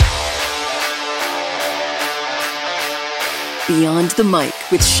Beyond the Mic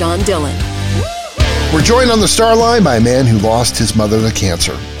with Sean Dillon. We're joined on the star line by a man who lost his mother to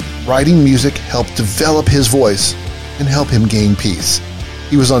cancer. Writing music helped develop his voice and help him gain peace.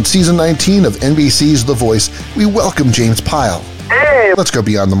 He was on season 19 of NBC's The Voice. We welcome James Pyle. Hey! Let's go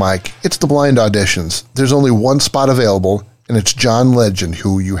beyond the mic. It's the blind auditions. There's only one spot available, and it's John Legend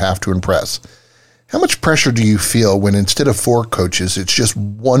who you have to impress. How much pressure do you feel when instead of 4 coaches, it's just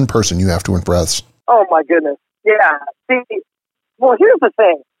one person you have to impress? Oh, my goodness. Yeah. See, well, here's the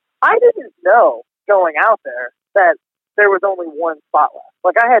thing. I didn't know going out there that there was only one spot left.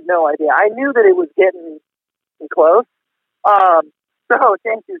 Like, I had no idea. I knew that it was getting close. So to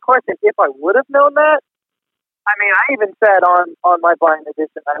answer your question, if I would have known that, I mean, I even said on my blind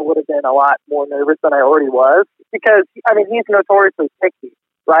audition I would have been a lot more nervous than I already was because, I mean, he's notoriously picky,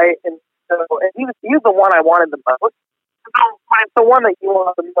 right? And he was the one I wanted the most. So it's the one that you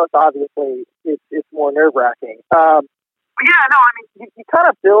want the most, obviously, it's more nerve-wracking. But yeah, no, I mean, you kind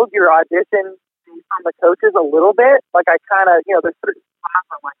of build your audition from the coaches a little bit. Like, I kind of, there's certain spots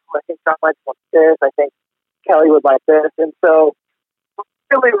where I'm like, I think John might want this, I think Kelly would like this. And so,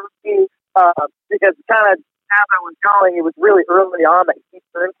 really, because kind of as I was going, it was really early on that he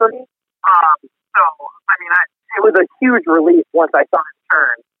turned for me. So, I mean, it was a huge relief once I saw him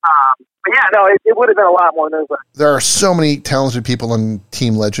turn. But yeah, no, it would have been a lot more nerve-wracking. There are so many talented people on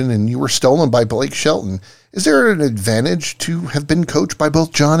Team Legend, and you were stolen by Blake Shelton. Is there an advantage to have been coached by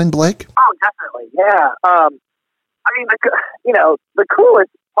both John and Blake? Oh, definitely, yeah. I mean, the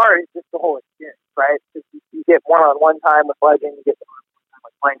coolest part is just the whole experience, right? You get one-on-one time with Legend, you get one-on-one time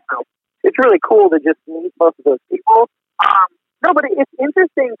with Blake, so it's really cool to just meet both of those people. No, but it's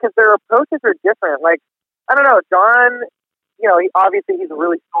interesting because their approaches are different. Like, I don't know, John, obviously he's a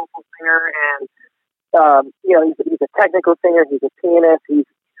really soulful singer, and he's a technical singer. He's a pianist.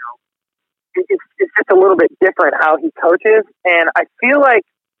 It's just a little bit different how he coaches, and I feel like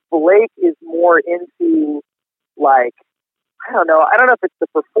Blake is more into, like, I don't know if it's the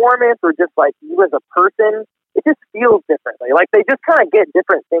performance or just like you as a person. It just feels differently. Like, they just kind of get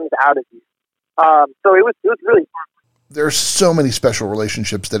different things out of you. So it was really fun. There's so many special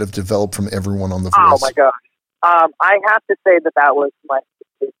relationships that have developed from everyone on The Voice. Oh my gosh. I have to say that was my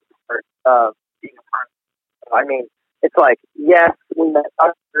favorite part of being a part of it. I mean, it's like, yes, we met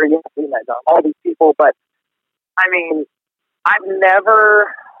Usher, yes, we met all these people, but I mean, I've never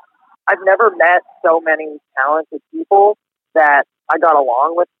met so many talented people that I got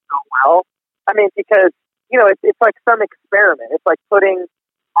along with so well. I mean, because, it's like some experiment. It's like putting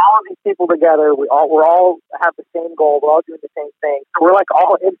all of these people together. We all have the same goal. We're all doing the same thing. So we're like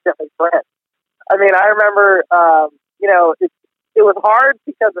all instantly friends. I mean, I remember, it was hard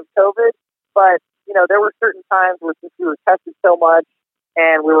because of COVID, but, there were certain times where since we were tested so much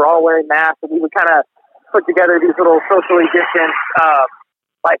and we were all wearing masks, and we would kind of put together these little socially distanced,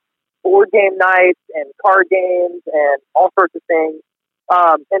 like board game nights and card games and all sorts of things.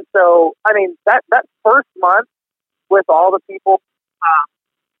 And so, I mean, that first month with all the people,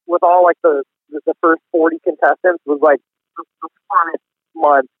 with all like the first 40 contestants was like the funnest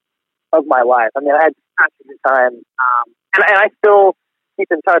month of my life. I mean, I had such a good time. And I still keep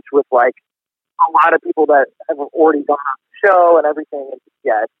in touch with like a lot of people that have already gone on the show and everything. And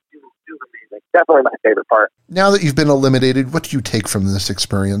yeah, it was amazing. Definitely my favorite part. Now that you've been eliminated, what do you take from this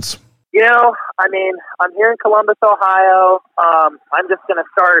experience? I mean, I'm here in Columbus, Ohio. I'm just going to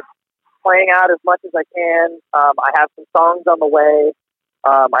start playing out as much as I can. I have some songs on the way.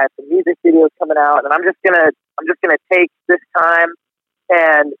 I have some music videos coming out, and I'm just gonna take this time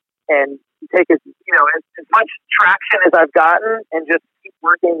and take as much traction as I've gotten, and just keep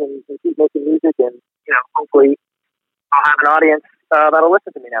working and keep making music, and hopefully I'll have an audience that'll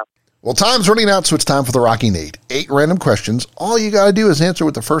listen to me now. Well, time's running out, so it's time for the Rocky Nate. 8 random questions. All you got to do is answer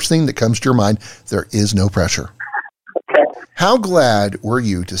with the first thing that comes to your mind. There is no pressure. Okay. How glad were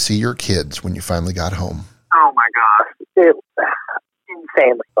you to see your kids when you finally got home? Oh my gosh,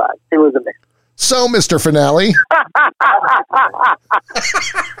 insanely glad. It was amazing. So, Mr. Finale.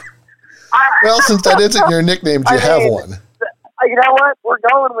 Well, since that isn't your nickname, do you have one? You know what? We're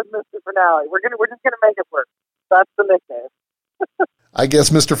going with Mr. Finale. We're just gonna make it work. That's the nickname. I guess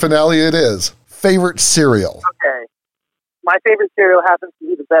Mr. Finale it is. Favorite cereal? Okay. My favorite cereal happens to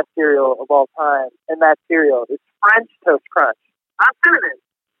be the best cereal of all time, and that cereal is French Toast Crunch. Not cinnamon.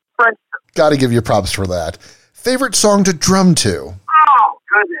 French Toast. Got to give you props for that. Favorite song to drum to? Oh,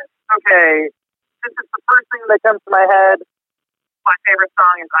 goodness. Okay. This is the first thing that comes to my head. My favorite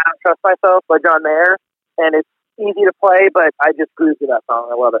song is I Don't Trust Myself by John Mayer, and it's easy to play, but I just grew to that song.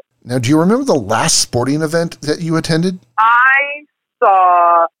 I love it. Now, do you remember the last sporting event that you attended? I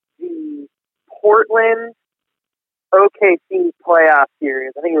saw the Portland OKC playoff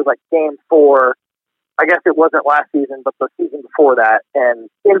series. I think it was like Game 4. I guess it wasn't last season, but the season before that, and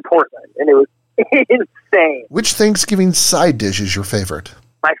in Portland, and it was insane. Which Thanksgiving side dish is your favorite?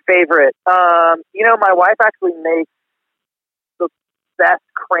 My favorite, my wife actually makes the best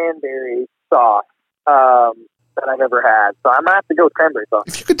cranberry sauce that I've ever had. So I'm gonna have to go with cranberry sauce.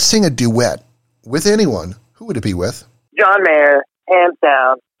 If you could sing a duet with anyone, who would it be with? John Mayer, hands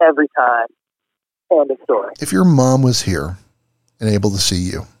down, every time. End of story. If your mom was here and able to see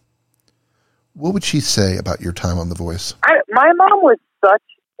you, what would she say about your time on The Voice? My mom was such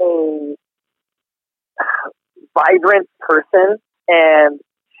a vibrant person, and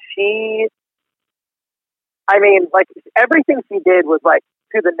everything she did was like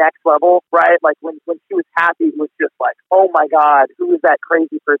to the next level, right? Like when she was happy, it was just like, oh my God, who is that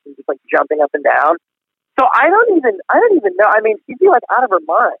crazy person just like jumping up and down? So I don't even know. I mean, she'd be like out of her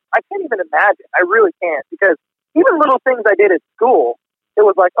mind. I can't even imagine. I really can't, because even little things I did at school, it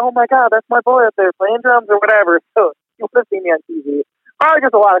was like, oh my God, that's my boy up there playing drums or whatever. So you would have seen me on TV. Probably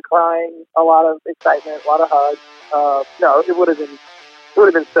just a lot of crying, a lot of excitement, a lot of hugs. No, it would have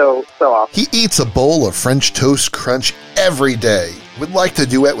been so awesome. He eats a bowl of French toast crunch every day. Would like to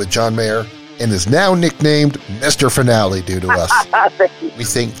duet with John Mayer, and is now nicknamed Mr. Finale due to us. We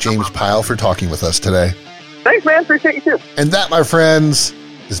thank James Pyle for talking with us today. Thanks, man. Appreciate you too. And that, my friends,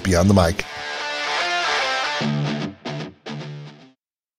 is Beyond the Mic.